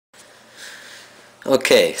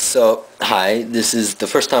Okay, so hi, this is the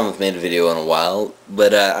first time I've made a video in a while,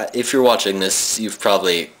 but if you're watching this, you've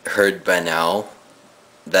probably heard by now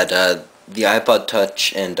that the iPod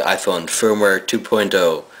Touch and iPhone firmware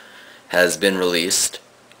 2.0 has been released,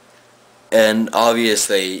 and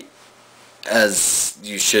obviously, as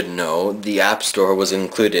you should know, the App Store was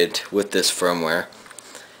included with this firmware.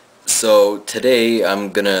 So today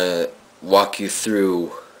I'm gonna walk you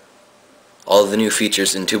through all the new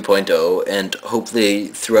features in 2.0, and hopefully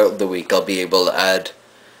throughout the week I'll be able to add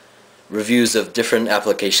reviews of different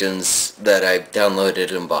applications that I've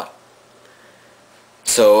downloaded and bought.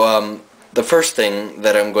 So the first thing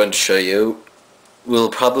that I'm going to show you will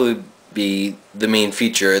probably be the main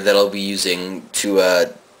feature that I'll be using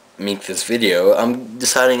to make this video. I've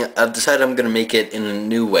decided I'm going to make it in a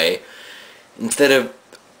new way. Instead of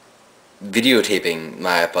videotaping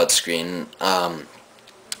my iPod screen,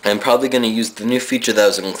 I'm probably going to use the new feature that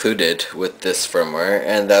was included with this firmware,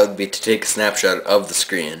 and that would be to take a snapshot of the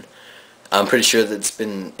screen. I'm pretty sure that it's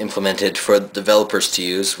been implemented for developers to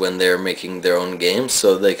use when they're making their own games,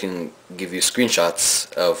 so they can give you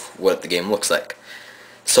screenshots of what the game looks like.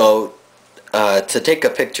 So, to take a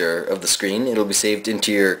picture of the screen, it'll be saved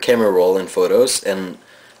into your camera roll in Photos, and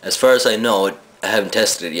as far as I know, I haven't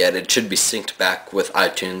tested it yet, it should be synced back with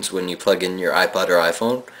iTunes when you plug in your iPod or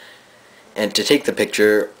iPhone. And to take the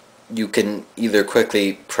picture, you can either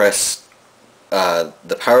quickly press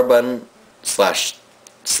the power button slash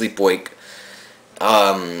sleep wake,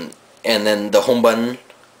 and then the home button,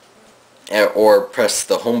 or press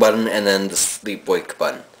the home button and then the sleep wake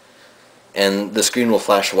button. And the screen will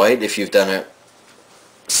flash white if you've done it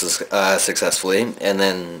successfully, and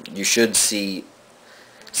then you should see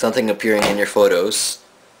something appearing in your photos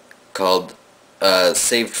called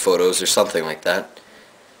saved photos or something like that.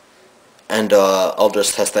 And I'll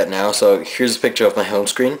just test that now. So here's a picture of my home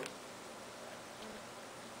screen.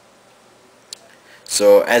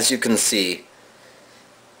 So as you can see,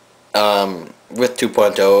 with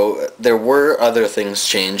 2.0, there were other things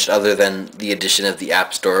changed other than the addition of the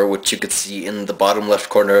App Store, which you could see in the bottom left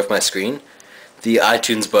corner of my screen. The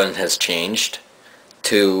iTunes button has changed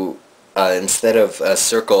to, instead of a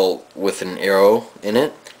circle with an arrow in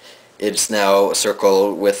it, it's now a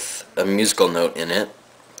circle with a musical note in it.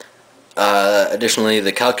 Additionally,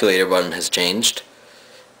 the calculator button has changed.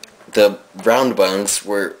 The round buttons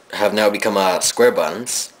have now become square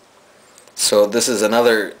buttons. So this is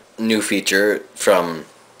another new feature from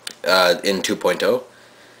in 2.0.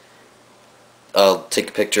 I'll take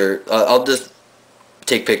a picture. I'll just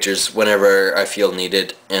take pictures whenever I feel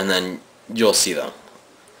needed, and then you'll see them.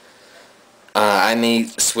 I may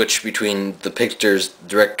switch between the pictures,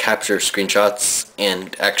 direct capture screenshots,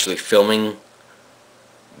 and actually filming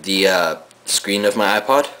the screen of my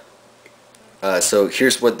iPod. So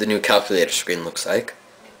here's what the new calculator screen looks like.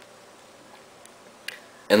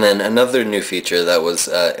 And then another new feature that was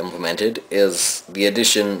implemented is the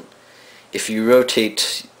addition, if you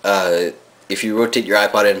rotate your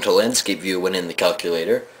iPod into landscape view when in the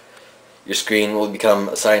calculator, your screen will become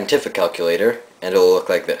a scientific calculator, and it will look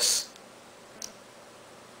like this.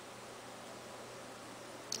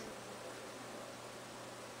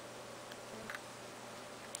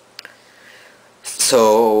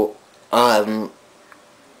 So,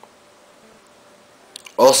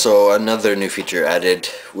 also another new feature added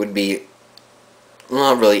would be,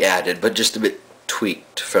 not really added, but just a bit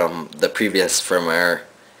tweaked from the previous firmware,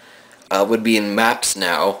 would be in Maps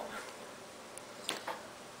now.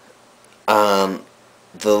 The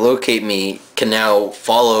Locate Me can now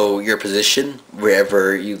follow your position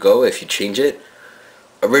wherever you go if you change it.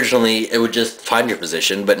 Originally, it would just find your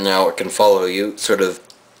position, but now it can follow you, sort of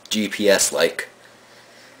GPS-like.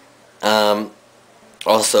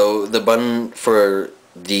 Also, the button for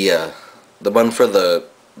the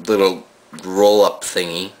little roll-up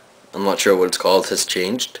thingy, I'm not sure what it's called, has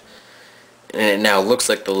changed. And it now looks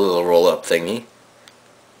like the little roll-up thingy.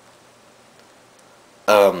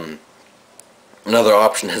 Another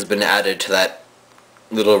option has been added to that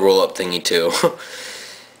little roll-up thingy too.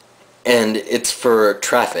 And it's for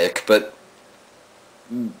traffic, but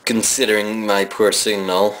considering my poor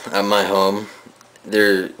signal at my home,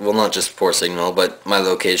 well, not just poor signal, but my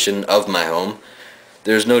location of my home,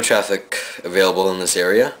 there's no traffic available in this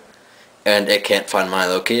area, and it can't find my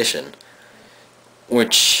location.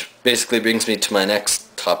 Which basically brings me to my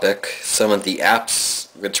next topic, some of the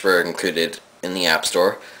apps which were included in the App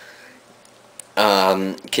Store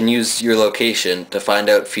can use your location to find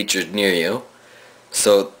out features near you.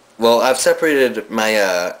 So, well, I've separated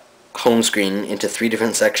my home screen into 3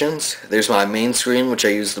 different sections. There's my main screen, which I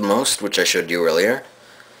use the most, which I showed you earlier.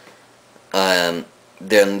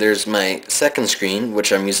 Then there's my second screen,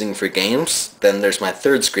 which I'm using for games. Then there's my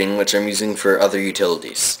third screen, which I'm using for other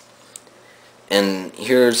utilities. And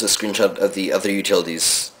here's a screenshot of the other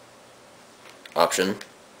utilities option,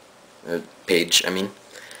 or page, I mean.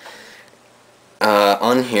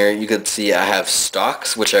 On here you could see I have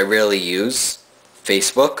stocks, which I rarely use,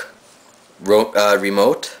 Facebook,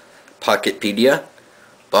 Remote, Pocketpedia,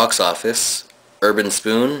 Box Office, Urban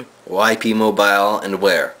Spoon, YP Mobile, and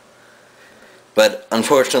Where. But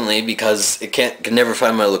unfortunately, because it can never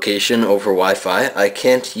find my location over Wi-Fi, I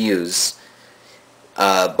can't use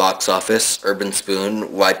Box Office, Urban Spoon,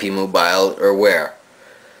 YP Mobile, or Where.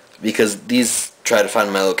 Because these try to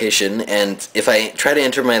find my location, and if I try to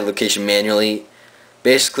enter my location manually,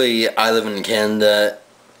 basically I live in Canada,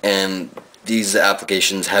 and these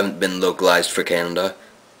applications haven't been localized for Canada,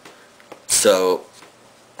 so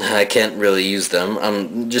I can't really use them.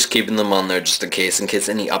 I'm just keeping them on there just in case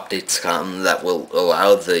any updates come that will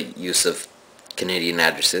allow the use of Canadian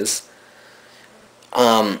addresses.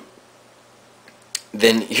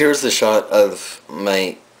 Then here's the shot of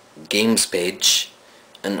my games page,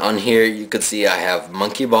 and on here you could see I have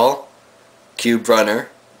Monkey Ball, Cube Runner,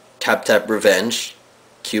 Tap Tap Revenge,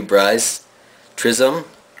 Cube Rise, Trism,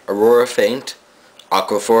 Aurora Faint,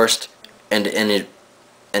 Aquaforest, and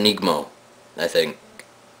Enigmo, I think.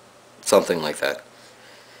 Something like that.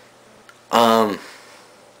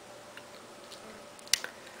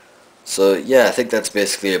 So yeah, I think that's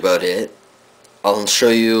basically about it. I'll show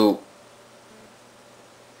you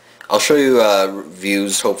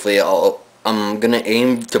reviews. Hopefully I'm gonna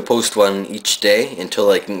aim to post one each day until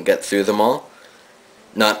I can get through them all.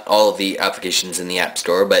 Not all of the applications in the App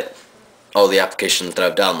Store, but all the applications that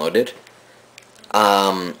I've downloaded.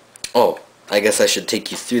 Oh, I guess I should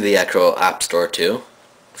take you through the actual App Store too,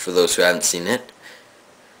 for those who haven't seen it.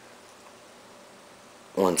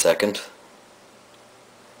 1 second.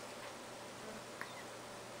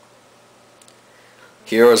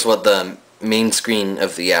 Here is what the main screen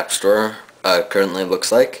of the App Store currently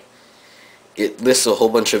looks like. It lists a whole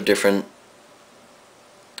bunch of different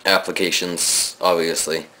applications,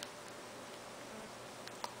 obviously.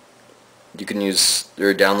 You can use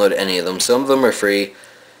or download any of them. Some of them are free.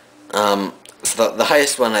 So the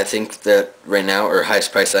highest one, I think, that right now, or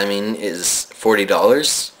highest price I mean, is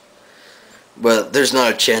 $40. But there's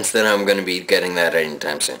not a chance that I'm going to be getting that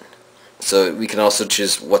anytime soon. So we can also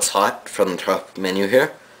choose what's hot from the top menu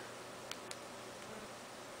here.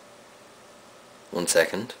 1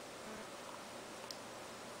 second.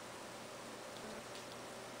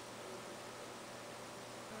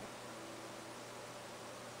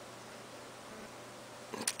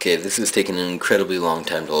 Okay, this is taking an incredibly long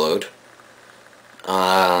time to load.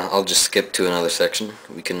 I'll just skip to another section.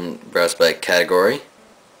 We can browse by category.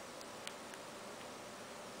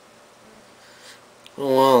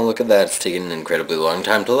 Oh, well, look at that. It's taking an incredibly long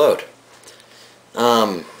time to load.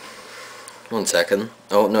 1 second.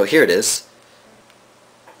 Oh, no, here it is.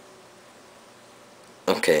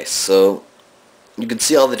 Okay, so you can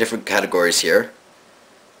see all the different categories here.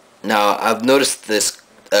 Now, I've noticed this,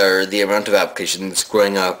 or the amount of applications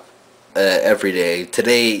growing up every day.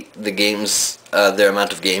 Today, their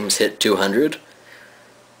amount of games hit 200,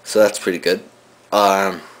 so that's pretty good.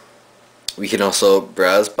 We can also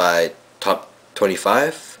browse by top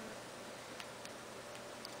 25.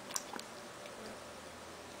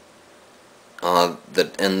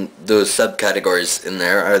 And those subcategories in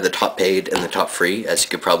there are the top paid and the top free, as you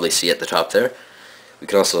could probably see at the top there. We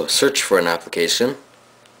can also search for an application,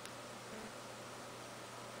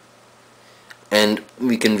 and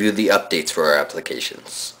we can view the updates for our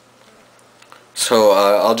applications. So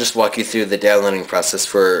I'll just walk you through the downloading process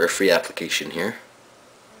for a free application here.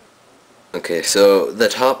 Okay, so the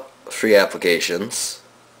top free applications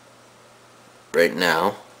right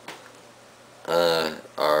now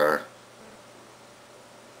are...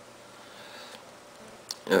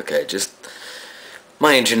 Okay, just...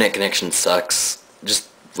 my internet connection sucks. Just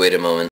wait a moment.